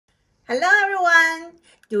Hello everyone!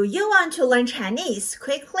 Do you want to learn Chinese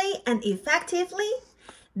quickly and effectively?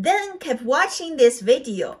 Then keep watching this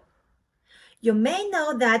video. You may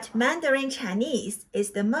know that Mandarin Chinese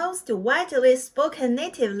is the most widely spoken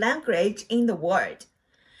native language in the world.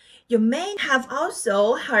 You may have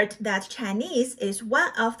also heard that Chinese is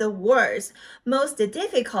one of the world's most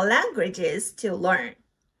difficult languages to learn.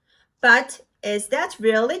 But is that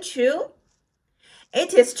really true?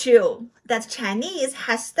 It is true that Chinese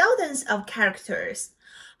has thousands of characters,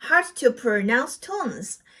 hard-to-pronounce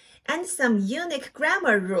tones, and some unique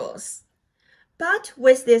grammar rules. But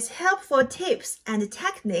with these helpful tips and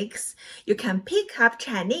techniques, you can pick up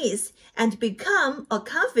Chinese and become a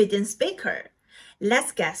confident speaker.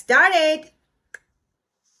 Let's get started!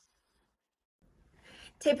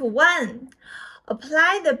 Tip 1.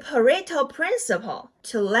 Apply the Pareto Principle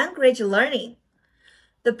to language learning.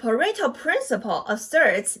 The Pareto Principle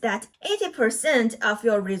asserts that 80% of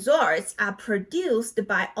your results are produced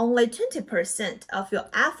by only 20% of your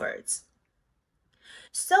efforts.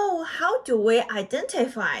 So how do we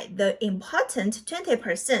identify the important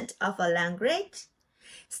 20% of a language?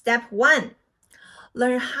 Step 1.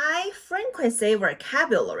 Learn high-frequency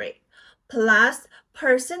vocabulary plus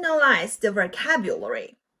personalized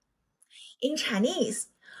vocabulary. In Chinese,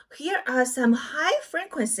 here are some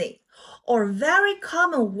high-frequency or very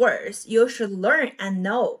common words you should learn and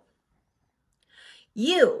know.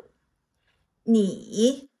 You,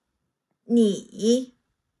 你,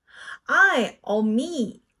 I or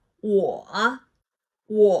me, 我,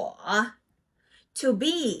 to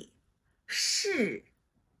be, 是,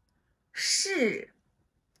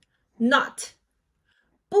 not,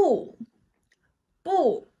 不,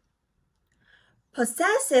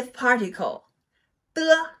 possessive particle,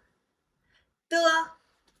 的.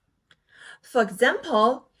 For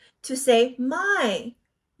example, to say my,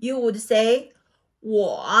 you would say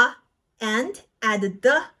我 and add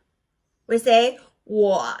的. We say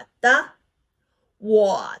我的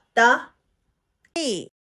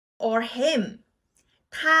He or him,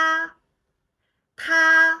 他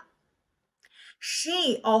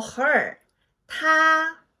She or her,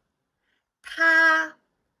 他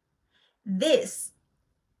This,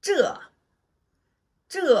 这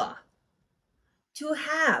To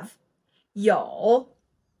have, 有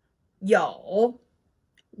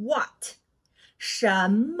What, 什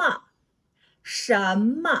么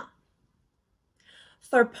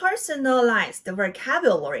For personalized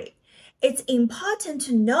vocabulary, it's important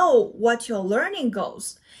to know what your learning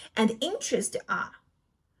goals and interests are.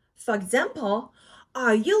 For example,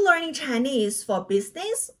 are you learning Chinese for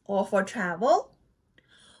business or for travel?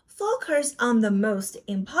 Focus on the most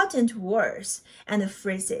important words and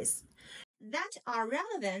phrases that are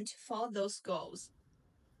relevant for those goals.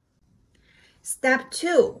 Step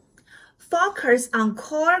 2. Focus on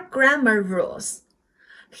core grammar rules.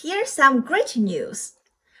 Here's some great news.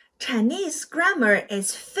 Chinese grammar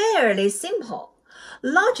is fairly simple,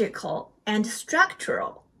 logical, and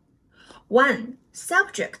structural. 1.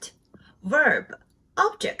 Subject, verb,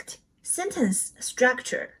 object, sentence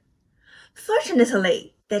structure.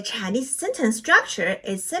 Fortunately, the Chinese sentence structure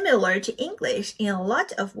is similar to English in a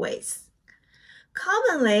lot of ways.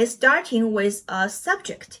 Commonly starting with a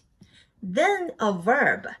subject, then a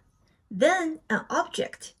verb, then an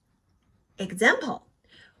object. Example,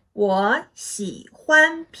 我喜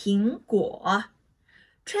欢苹果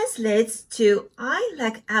translates to I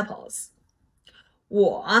like apples.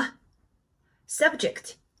 我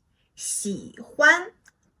subject, 喜欢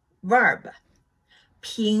verb,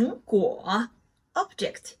 苹果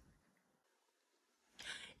object.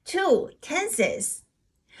 2. Tenses.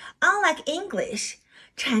 Unlike English,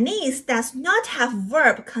 Chinese does not have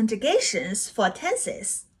verb conjugations for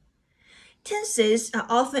tenses. Tenses are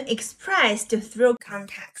often expressed through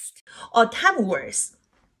context or time words.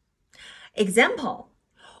 Example,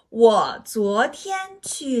 我昨天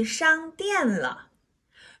去商店了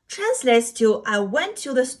translates to I went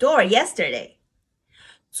to the store yesterday.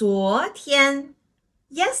 昨天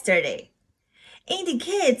yesterday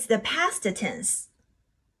indicates the past tense.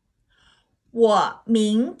 我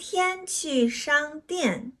明天去商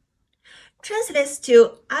店 translates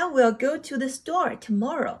to I will go to the store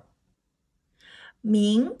tomorrow.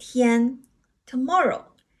 明天 tomorrow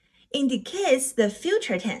indicates the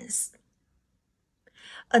future tense.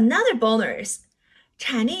 Another bonus,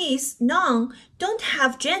 Chinese nouns don't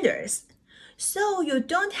have genders, so you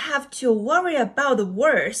don't have to worry about the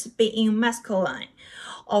words being masculine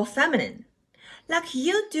or feminine, like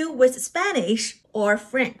you do with Spanish or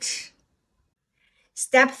French.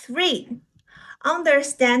 Step 3.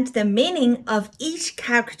 Understand the meaning of each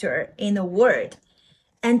character in a word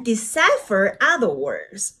and decipher other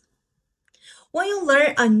words. When you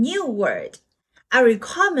learn a new word, I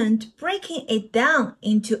recommend breaking it down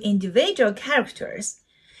into individual characters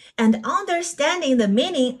and understanding the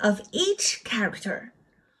meaning of each character.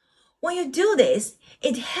 When you do this,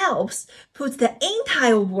 it helps put the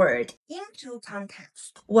entire word into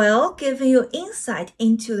context while giving you insight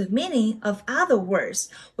into the meaning of other words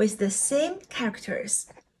with the same characters.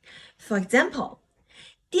 For example,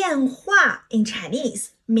 电话 in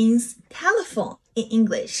Chinese means telephone in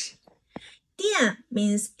English. 电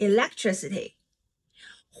means electricity.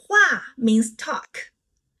 话 means talk.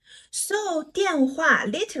 So 电话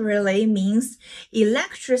literally means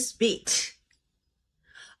electric speech.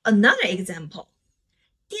 Another example,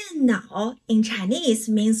 电脑 in Chinese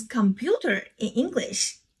means computer in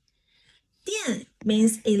English. 电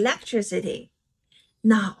means electricity.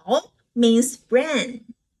 脑 means brain.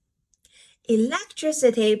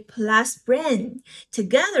 Electricity plus brain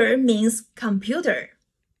together means computer.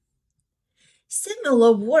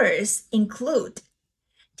 Similar words include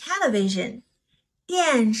television,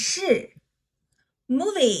 电视,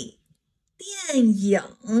 movie, 电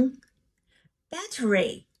影,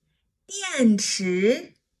 battery, 电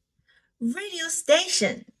池, radio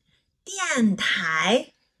station, 电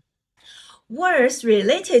台. Words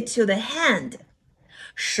related to the hand,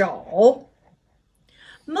 手,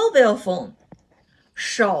 mobile phone,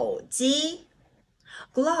 手机,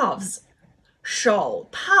 gloves, 手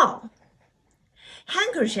套,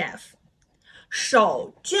 handkerchief,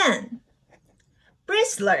 手绢,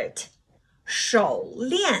 bracelet, 手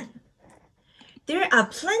链. There are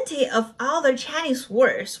plenty of other Chinese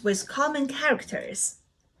words with common characters.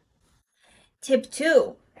 Tip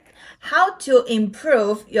 2. How to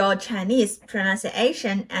improve your Chinese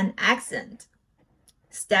pronunciation and accent.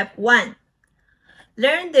 Step 1.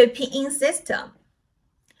 Learn the Pinyin system.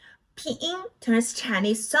 Pinyin turns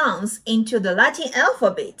Chinese sounds into the Latin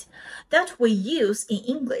alphabet that we use in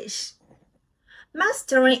English.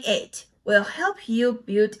 Mastering it will help you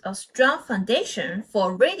build a strong foundation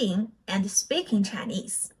for reading and speaking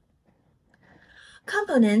Chinese.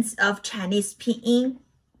 Components of Chinese Pinyin.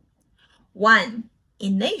 1.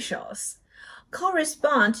 Initials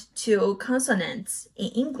correspond to consonants in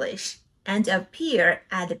English and appear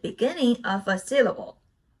at the beginning of a syllable.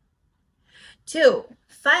 2.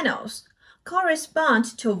 Finals correspond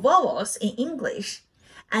to vowels in English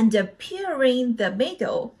and appear in the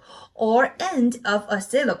middle or end of a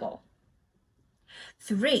syllable.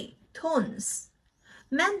 3. Tones.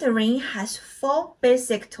 Mandarin has 4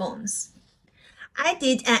 basic tones. I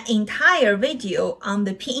did an entire video on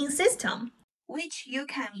the Pinyin system, which you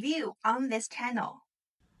can view on this channel.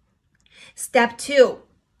 Step 2.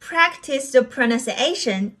 Practice the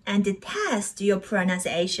pronunciation and test your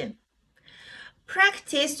pronunciation.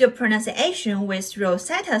 Practice your pronunciation with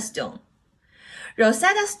Rosetta Stone.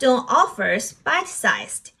 Rosetta Stone offers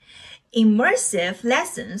bite-sized, immersive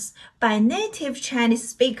lessons by native Chinese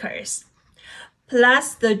speakers.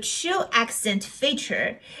 Plus, the true accent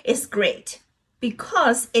feature is great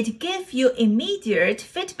because it gives you immediate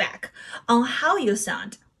feedback on how you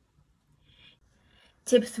sound.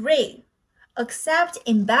 Tip 3. Accept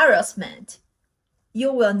embarrassment.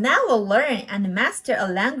 You will never learn and master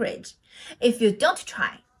a language if you don't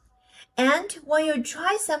try. And when you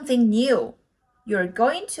try something new, you're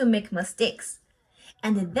going to make mistakes,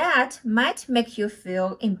 and that might make you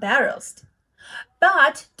feel embarrassed.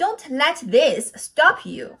 But don't let this stop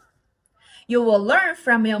you. You will learn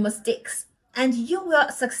from your mistakes, and you will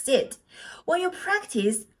succeed when you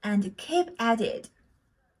practice and keep at it.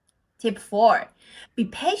 Tip 4. Be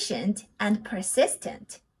patient and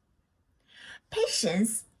persistent.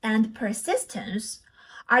 Patience and persistence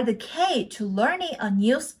are the key to learning a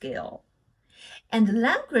new skill. And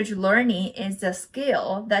language learning is a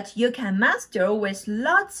skill that you can master with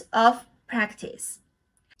lots of practice.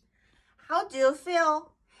 How do you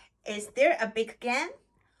feel? Is there a big gain?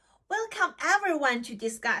 Welcome everyone to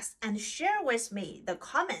discuss and share with me the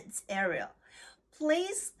comments area.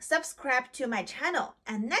 Please subscribe to my channel,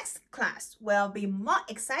 and next class will be more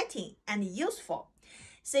exciting and useful.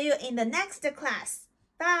 See you in the next class.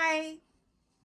 Bye!